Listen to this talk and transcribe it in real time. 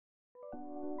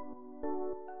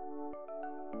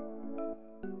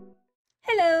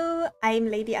I'm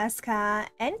Lady Aska,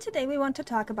 and today we want to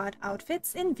talk about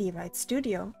outfits in Vroid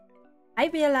Studio. I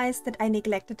realized that I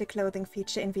neglected the clothing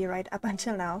feature in Vroid up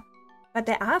until now, but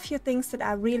there are a few things that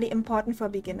are really important for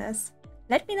beginners.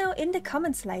 Let me know in the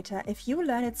comments later if you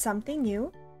learned something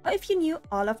new or if you knew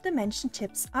all of the mentioned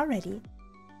tips already.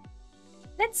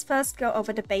 Let's first go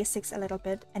over the basics a little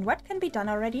bit and what can be done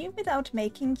already without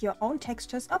making your own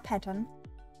textures or pattern,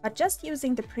 but just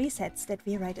using the presets that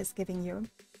Vroid is giving you.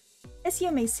 As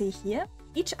you may see here,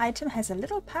 each item has a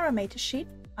little parameter sheet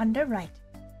on the right.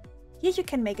 Here you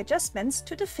can make adjustments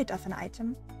to the fit of an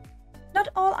item. Not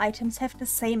all items have the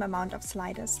same amount of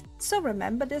sliders, so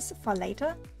remember this for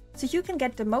later, so you can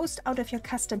get the most out of your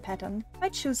custom pattern by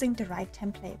choosing the right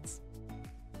templates.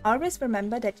 Always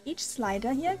remember that each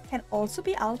slider here can also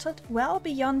be altered well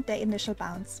beyond their initial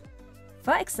bounds.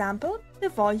 For example, the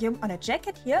volume on a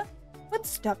jacket here would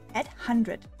stop at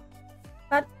 100.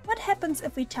 But what happens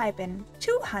if we type in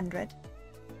 200?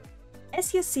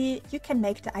 As you see, you can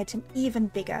make the item even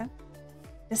bigger.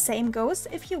 The same goes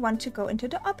if you want to go into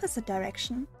the opposite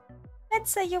direction.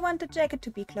 Let's say you want the jacket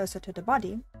to be closer to the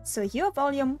body, so your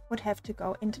volume would have to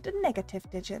go into the negative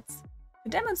digits. To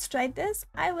demonstrate this,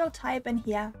 I will type in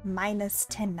here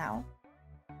 -10 now.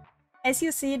 As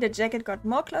you see, the jacket got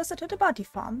more closer to the body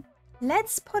form.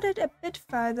 Let's put it a bit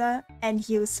further and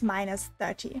use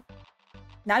 -30.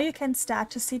 Now you can start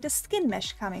to see the skin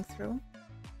mesh coming through.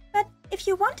 But if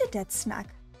you wanted that snug,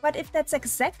 what if that's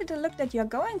exactly the look that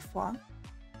you're going for?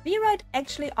 Vroid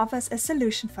actually offers a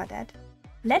solution for that.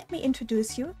 Let me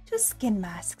introduce you to skin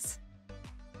masks.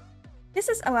 This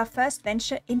is our first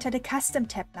venture into the custom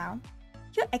tab now.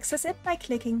 You access it by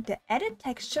clicking the Edit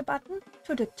Texture button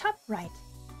to the top right.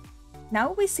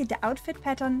 Now we see the outfit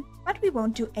pattern, but we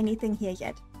won't do anything here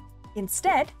yet.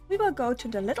 Instead, we will go to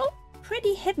the little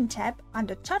pretty hidden tab on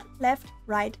the top left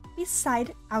right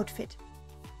beside outfit.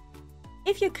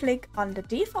 If you click on the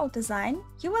default design,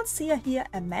 you will see here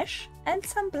a mesh and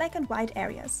some black and white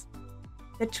areas.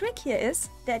 The trick here is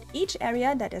that each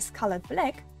area that is colored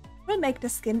black will make the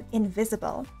skin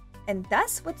invisible, and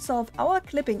thus would solve our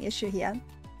clipping issue here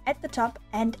at the top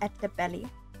and at the belly.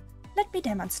 Let me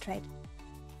demonstrate.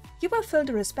 You will fill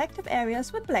the respective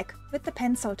areas with black with the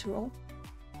pencil tool.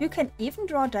 You can even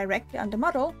draw directly on the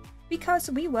model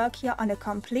because we work here on a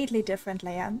completely different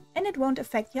layer and it won't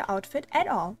affect your outfit at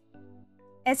all.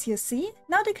 As you see,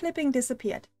 now the clipping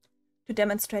disappeared. To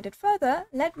demonstrate it further,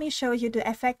 let me show you the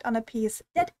effect on a piece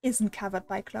that isn't covered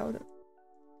by clothing.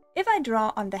 If I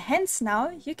draw on the hands now,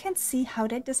 you can see how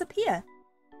they disappear.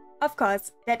 Of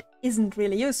course, that isn't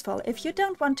really useful if you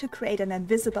don't want to create an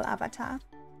invisible avatar.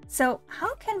 So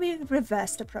how can we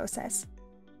reverse the process?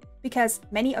 Because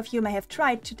many of you may have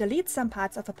tried to delete some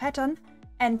parts of a pattern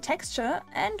and texture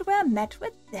and were met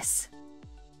with this.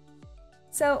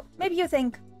 So maybe you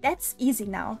think, that's easy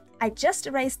now. I just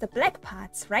erased the black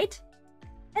parts, right?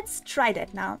 Let's try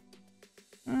that now.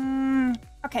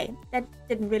 Okay, that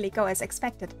didn't really go as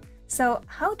expected. So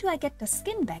how do I get the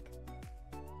skin back?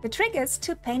 The trick is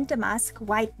to paint the mask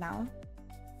white now.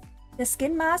 The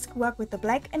skin mask work with the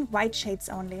black and white shades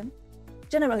only.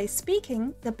 Generally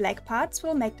speaking, the black parts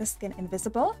will make the skin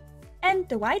invisible and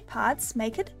the white parts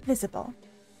make it visible.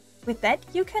 With that,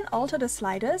 you can alter the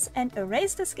sliders and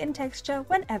erase the skin texture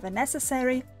whenever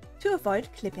necessary to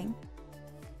avoid clipping.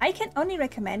 I can only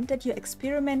recommend that you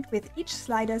experiment with each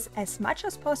sliders as much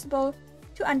as possible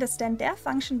to understand their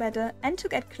function better and to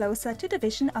get closer to the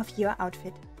vision of your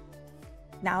outfit.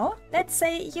 Now, let's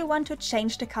say you want to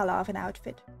change the color of an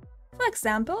outfit. For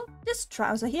example, this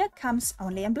trouser here comes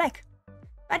only in black.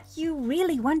 But you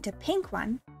really want a pink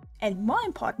one. And more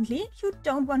importantly, you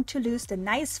don't want to lose the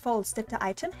nice folds that the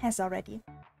item has already.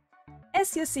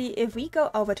 As you see, if we go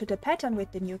over to the pattern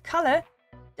with the new color,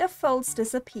 the folds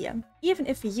disappear, even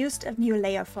if we used a new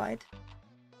layer for it.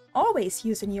 Always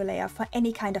use a new layer for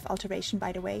any kind of alteration,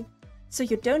 by the way, so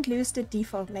you don't lose the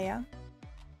default layer.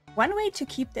 One way to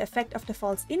keep the effect of the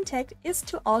folds intact is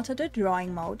to alter the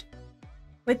drawing mode.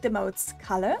 With the modes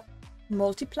Color,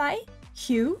 Multiply,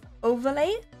 Hue,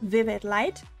 Overlay, Vivid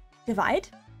Light, Divide,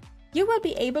 you will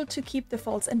be able to keep the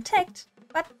folds intact,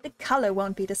 but the color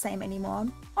won't be the same anymore,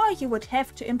 or you would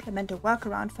have to implement a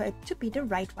workaround for it to be the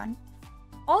right one.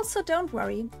 Also, don't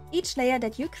worry, each layer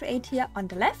that you create here on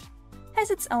the left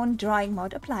has its own drawing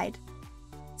mode applied.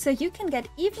 So you can get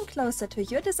even closer to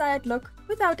your desired look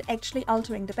without actually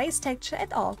altering the base texture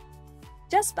at all,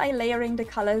 just by layering the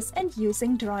colors and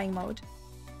using drawing mode.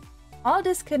 All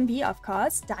this can be, of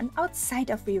course, done outside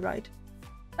of Vroid.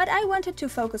 But I wanted to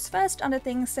focus first on the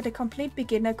things that a complete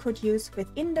beginner could use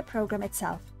within the program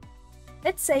itself.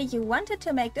 Let's say you wanted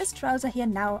to make this trouser here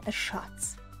now a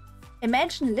shorts.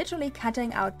 Imagine literally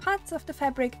cutting out parts of the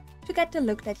fabric to get the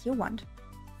look that you want.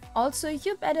 Also,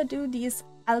 you better do these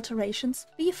alterations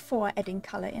before adding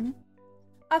color in.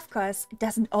 Of course, it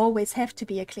doesn't always have to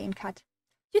be a clean cut.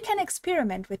 You can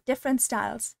experiment with different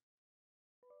styles.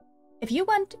 If you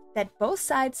want that both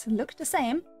sides look the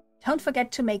same, don't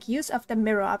forget to make use of the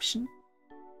mirror option.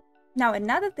 Now,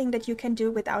 another thing that you can do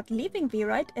without leaving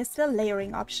Vroid is the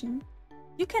layering option.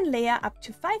 You can layer up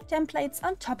to 5 templates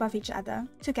on top of each other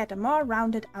to get a more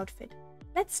rounded outfit.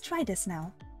 Let's try this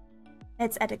now.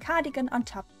 Let's add a cardigan on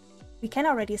top. We can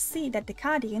already see that the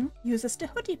cardigan uses the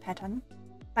hoodie pattern,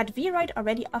 but Vroid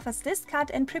already offers this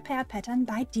cut and prepare pattern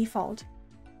by default.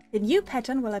 The new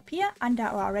pattern will appear under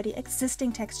our already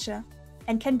existing texture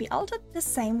and can be altered the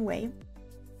same way.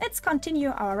 Let's continue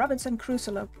our Robinson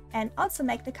Crusoe look and also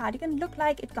make the cardigan look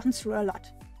like it gone through a lot.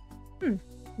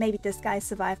 Maybe this guy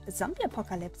survived a zombie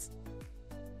apocalypse.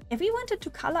 If we wanted to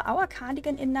color our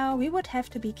cardigan in now, we would have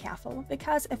to be careful,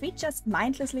 because if we just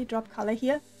mindlessly drop color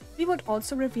here, we would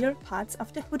also reveal parts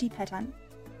of the hoodie pattern.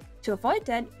 To avoid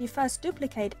that, we first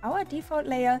duplicate our default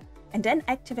layer and then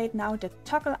activate now the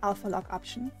toggle alpha lock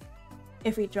option.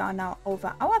 If we draw now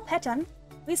over our pattern,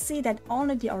 we see that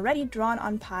only the already drawn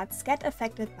on parts get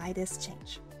affected by this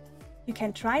change. You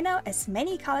can try now as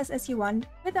many colors as you want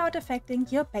without affecting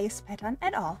your base pattern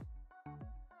at all.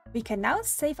 We can now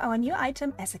save our new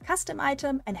item as a custom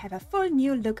item and have a full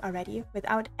new look already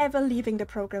without ever leaving the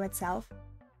program itself.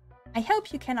 I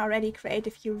hope you can already create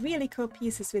a few really cool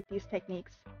pieces with these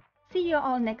techniques. See you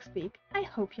all next week. I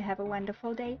hope you have a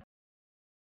wonderful day.